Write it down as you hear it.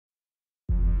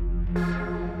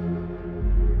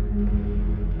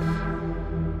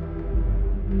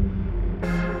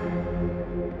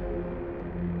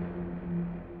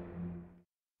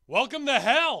Welcome to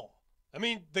hell! I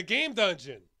mean, the game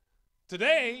dungeon.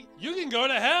 Today, you can go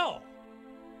to hell!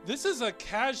 This is a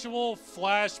casual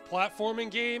flash platforming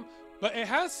game, but it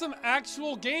has some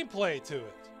actual gameplay to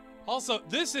it. Also,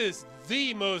 this is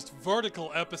the most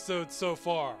vertical episode so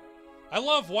far. I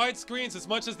love widescreens as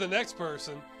much as the next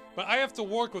person, but I have to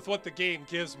work with what the game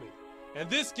gives me. And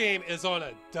this game is on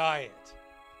a diet.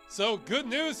 So good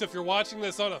news if you're watching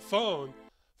this on a phone.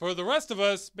 For the rest of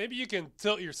us, maybe you can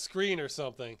tilt your screen or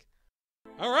something.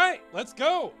 Alright, let's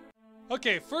go!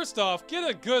 Okay, first off, get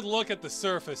a good look at the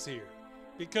surface here,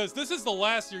 because this is the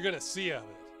last you're gonna see of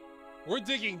it. We're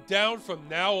digging down from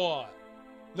now on.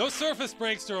 No surface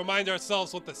breaks to remind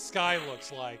ourselves what the sky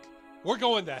looks like. We're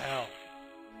going to hell.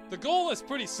 The goal is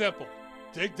pretty simple.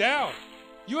 Dig down.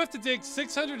 You have to dig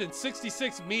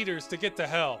 666 meters to get to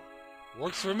hell.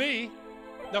 Works for me.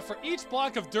 Now for each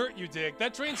block of dirt you dig,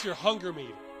 that drains your hunger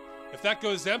meter. If that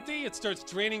goes empty, it starts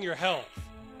draining your health.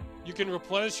 You can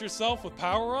replenish yourself with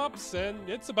power-ups, and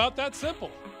it's about that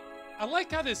simple. I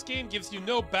like how this game gives you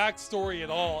no backstory at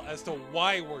all as to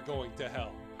why we're going to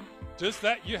hell. Just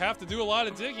that you have to do a lot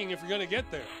of digging if you're gonna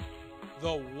get there.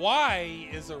 The why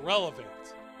is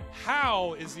irrelevant.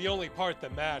 How is the only part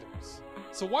that matters.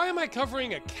 So why am I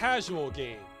covering a casual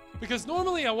game? Because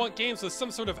normally I want games with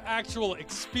some sort of actual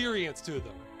experience to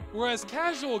them. Whereas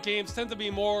casual games tend to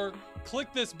be more,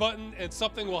 click this button and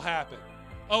something will happen.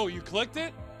 Oh, you clicked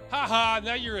it? Haha,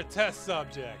 now you're a test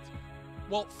subject.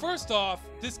 Well, first off,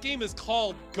 this game is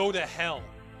called Go to Hell.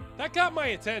 That got my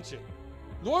attention.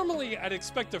 Normally, I'd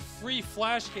expect a free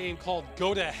Flash game called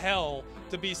Go to Hell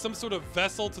to be some sort of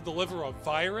vessel to deliver a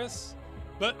virus.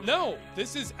 But no,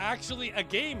 this is actually a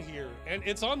game here, and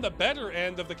it's on the better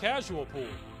end of the casual pool.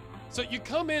 So you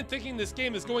come in thinking this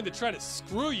game is going to try to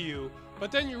screw you,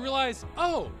 but then you realize,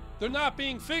 oh, they're not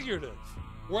being figurative.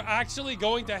 We're actually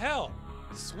going to hell.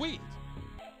 Sweet.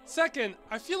 Second,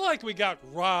 I feel like we got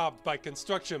robbed by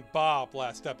Construction Bob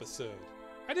last episode.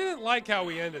 I didn't like how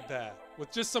we ended that, with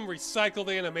just some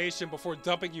recycled animation before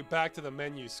dumping you back to the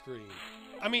menu screen.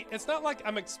 I mean, it's not like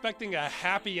I'm expecting a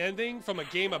happy ending from a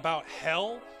game about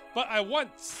hell, but I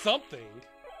want something.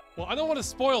 Well, I don't want to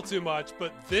spoil too much,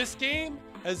 but this game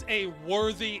has a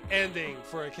worthy ending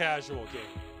for a casual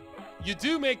game. You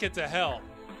do make it to hell.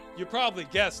 You probably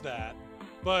guessed that,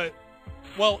 but,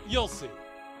 well, you'll see.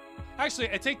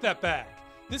 Actually, I take that back.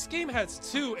 This game has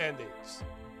two endings.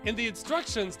 In the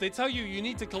instructions, they tell you you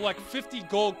need to collect 50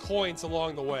 gold coins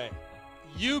along the way.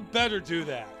 You better do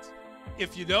that.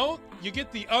 If you don't, you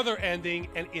get the other ending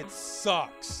and it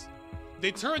sucks.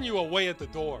 They turn you away at the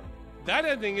door. That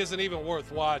ending isn't even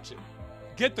worth watching.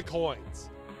 Get the coins.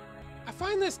 I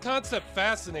find this concept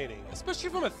fascinating,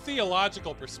 especially from a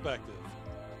theological perspective,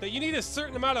 that you need a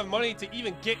certain amount of money to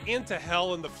even get into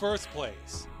hell in the first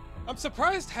place. I'm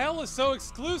surprised hell is so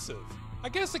exclusive. I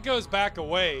guess it goes back a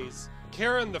ways.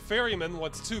 Charon the ferryman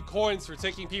wants 2 coins for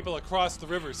taking people across the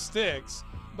river Styx,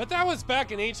 but that was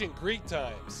back in ancient Greek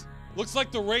times. Looks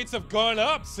like the rates have gone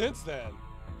up since then.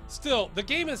 Still, the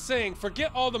game is saying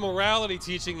forget all the morality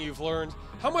teaching you've learned.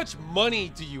 How much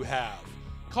money do you have?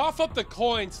 Cough up the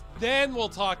coins, then we'll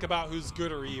talk about who's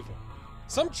good or evil.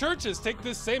 Some churches take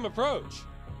this same approach.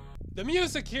 The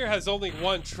music here has only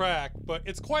one track, but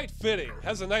it's quite fitting,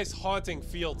 has a nice haunting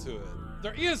feel to it.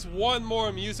 There is one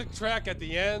more music track at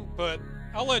the end, but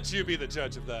I'll let you be the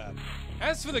judge of that.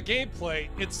 As for the gameplay,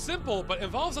 it's simple but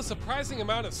involves a surprising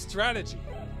amount of strategy.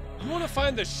 You want to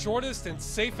find the shortest and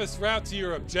safest route to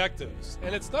your objectives,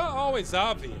 and it's not always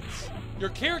obvious. Your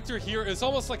character here is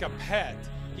almost like a pet.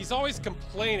 He's always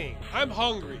complaining, I'm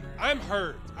hungry, I'm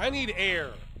hurt, I need air.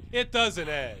 It doesn't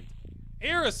end.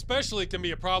 Air especially can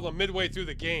be a problem midway through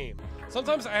the game.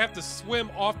 Sometimes I have to swim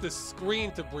off the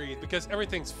screen to breathe because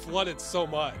everything's flooded so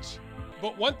much.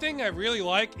 But one thing I really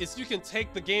like is you can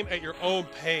take the game at your own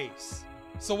pace.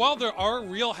 So while there are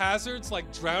real hazards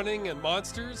like drowning and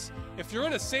monsters, if you're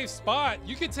in a safe spot,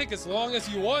 you can take as long as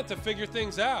you want to figure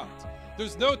things out.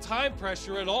 There's no time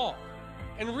pressure at all.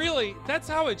 And really, that's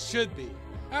how it should be.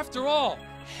 After all,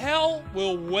 hell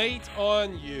will wait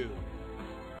on you.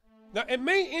 Now, it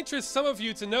may interest some of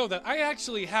you to know that I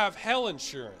actually have hell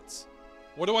insurance.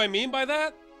 What do I mean by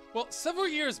that? Well, several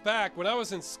years back when I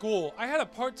was in school, I had a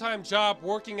part-time job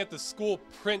working at the school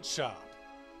print shop.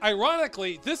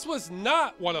 Ironically, this was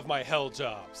not one of my hell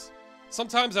jobs.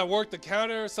 Sometimes I worked the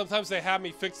counter, sometimes they had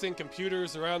me fixing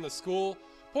computers around the school.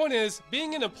 Point is,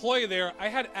 being an employee there, I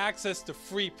had access to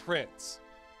free prints.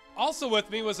 Also with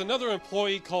me was another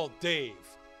employee called Dave.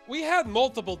 We had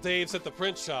multiple Daves at the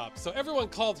print shop, so everyone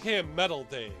called him Metal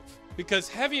Dave, because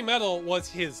heavy metal was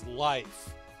his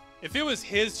life. If it was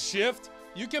his shift,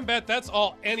 you can bet that's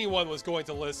all anyone was going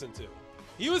to listen to.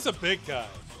 He was a big guy.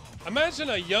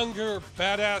 Imagine a younger,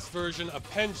 badass version of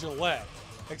Penn Jillette,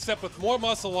 except with more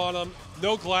muscle on him,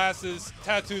 no glasses,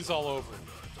 tattoos all over him.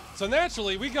 So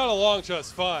naturally, we got along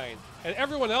just fine, and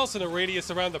everyone else in the radius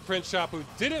around the print shop who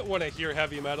didn't want to hear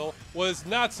heavy metal was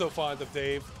not so fond of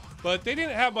Dave, but they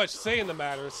didn't have much say in the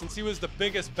matter since he was the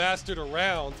biggest bastard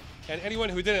around, and anyone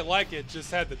who didn't like it just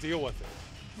had to deal with it.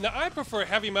 Now, I prefer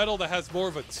heavy metal that has more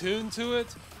of a tune to it,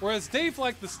 whereas Dave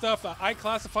liked the stuff that I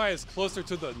classify as closer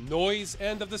to the noise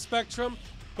end of the spectrum,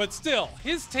 but still,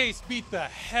 his taste beat the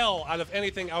hell out of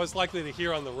anything I was likely to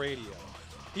hear on the radio.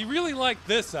 He really liked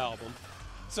this album.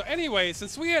 So anyway,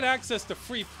 since we had access to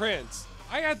free prints,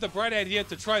 I had the bright idea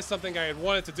to try something I had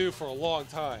wanted to do for a long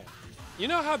time. You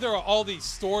know how there are all these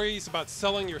stories about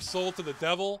selling your soul to the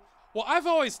devil? Well, I've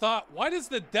always thought, why does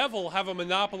the devil have a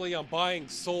monopoly on buying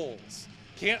souls?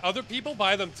 Can't other people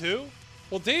buy them too?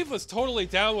 Well, Dave was totally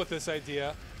down with this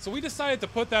idea, so we decided to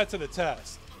put that to the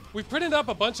test. We printed up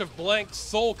a bunch of blank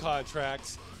soul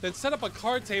contracts, then set up a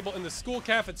card table in the school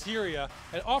cafeteria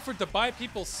and offered to buy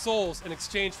people's souls in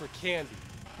exchange for candy.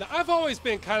 Now, I've always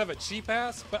been kind of a cheap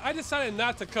ass, but I decided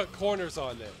not to cut corners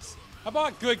on this. I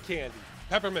bought good candy,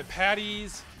 peppermint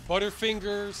patties,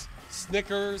 Butterfingers,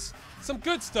 Snickers, some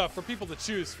good stuff for people to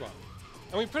choose from.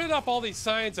 And we printed up all these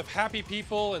signs of happy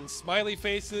people and smiley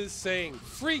faces saying,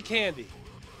 free candy.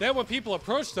 Then when people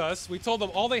approached us, we told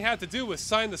them all they had to do was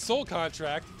sign the soul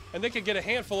contract and they could get a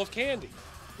handful of candy.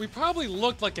 We probably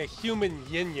looked like a human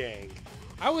yin-yang.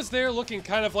 I was there looking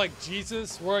kind of like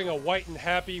Jesus, wearing a white and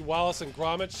happy Wallace and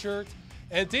Gromit shirt,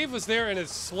 and Dave was there in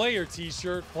his Slayer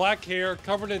t-shirt, black hair,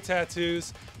 covered in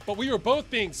tattoos, but we were both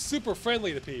being super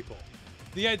friendly to people.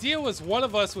 The idea was one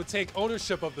of us would take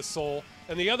ownership of the soul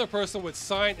and the other person would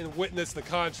sign and witness the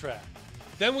contract.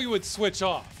 Then we would switch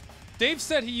off. Dave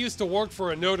said he used to work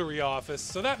for a notary office,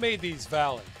 so that made these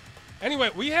valid. Anyway,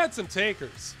 we had some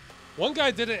takers. One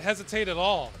guy didn't hesitate at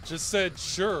all, just said,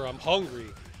 sure, I'm hungry.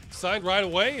 Signed right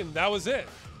away, and that was it.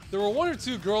 There were one or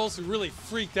two girls who really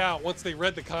freaked out once they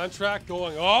read the contract,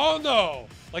 going, oh no,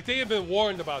 like they had been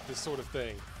warned about this sort of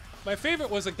thing. My favorite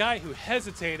was a guy who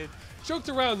hesitated, joked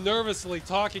around nervously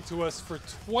talking to us for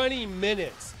 20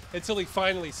 minutes until he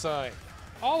finally signed.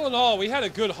 All in all, we had a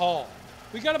good haul.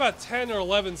 We got about 10 or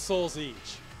 11 souls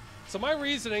each. So my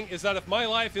reasoning is that if my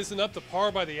life isn't up to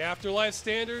par by the afterlife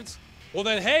standards, well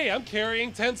then hey, I'm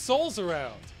carrying 10 souls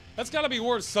around. That's gotta be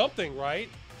worth something, right?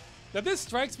 Now this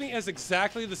strikes me as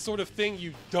exactly the sort of thing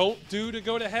you don't do to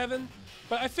go to heaven,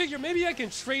 but I figure maybe I can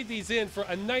trade these in for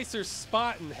a nicer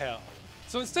spot in hell.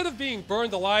 So instead of being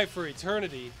burned alive for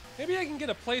eternity, maybe I can get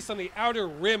a place on the outer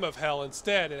rim of hell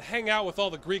instead and hang out with all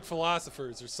the Greek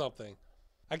philosophers or something.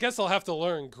 I guess I'll have to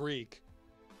learn Greek.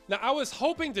 Now I was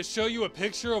hoping to show you a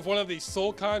picture of one of these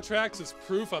soul contracts as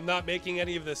proof I'm not making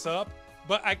any of this up,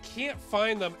 but I can't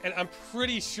find them and I'm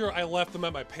pretty sure I left them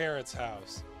at my parents'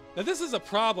 house. Now this is a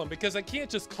problem because I can't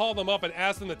just call them up and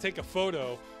ask them to take a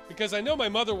photo because I know my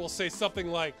mother will say something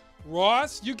like,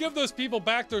 Ross, you give those people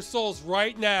back their souls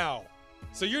right now.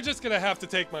 So you're just gonna have to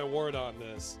take my word on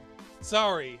this.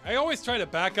 Sorry, I always try to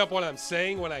back up what I'm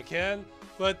saying when I can,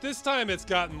 but this time it's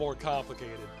gotten more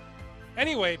complicated.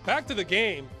 Anyway, back to the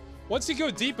game. Once you go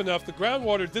deep enough, the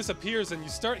groundwater disappears and you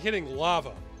start hitting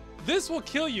lava. This will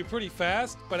kill you pretty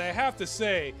fast, but I have to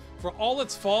say, for all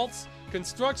its faults,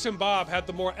 Construction Bob had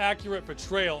the more accurate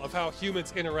portrayal of how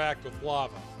humans interact with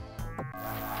lava.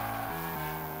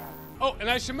 Oh, and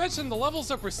I should mention the levels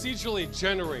are procedurally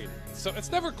generated, so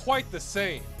it's never quite the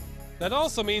same. That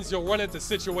also means you'll run into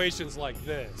situations like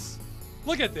this.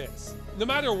 Look at this. No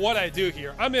matter what I do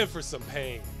here, I'm in for some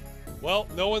pain. Well,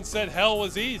 no one said hell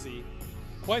was easy.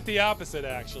 Quite the opposite,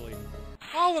 actually.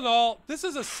 All in all, this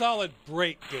is a solid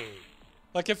break game.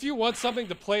 Like if you want something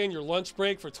to play in your lunch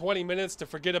break for 20 minutes to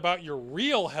forget about your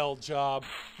real hell job,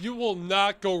 you will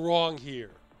not go wrong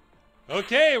here.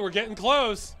 Okay, we're getting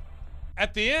close.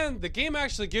 At the end, the game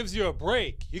actually gives you a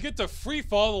break. You get to free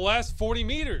fall the last 40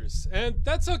 meters, and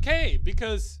that's okay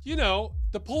because, you know,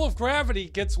 the pull of gravity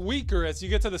gets weaker as you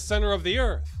get to the center of the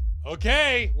earth.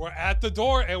 Okay, we're at the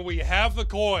door and we have the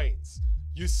coins.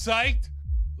 You psyched?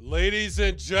 Ladies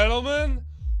and gentlemen,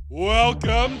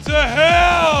 welcome to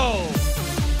hell!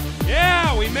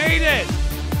 Yeah, we made it!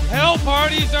 Hell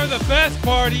parties are the best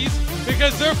parties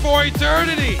because they're for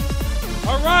eternity!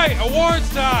 Alright, awards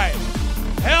time!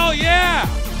 Hell yeah!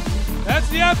 That's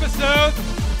the episode!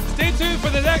 Stay tuned for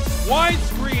the next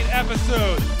widescreen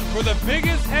episode for the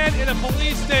biggest head in a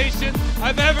police station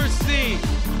I've ever seen.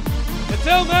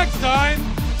 Until next time,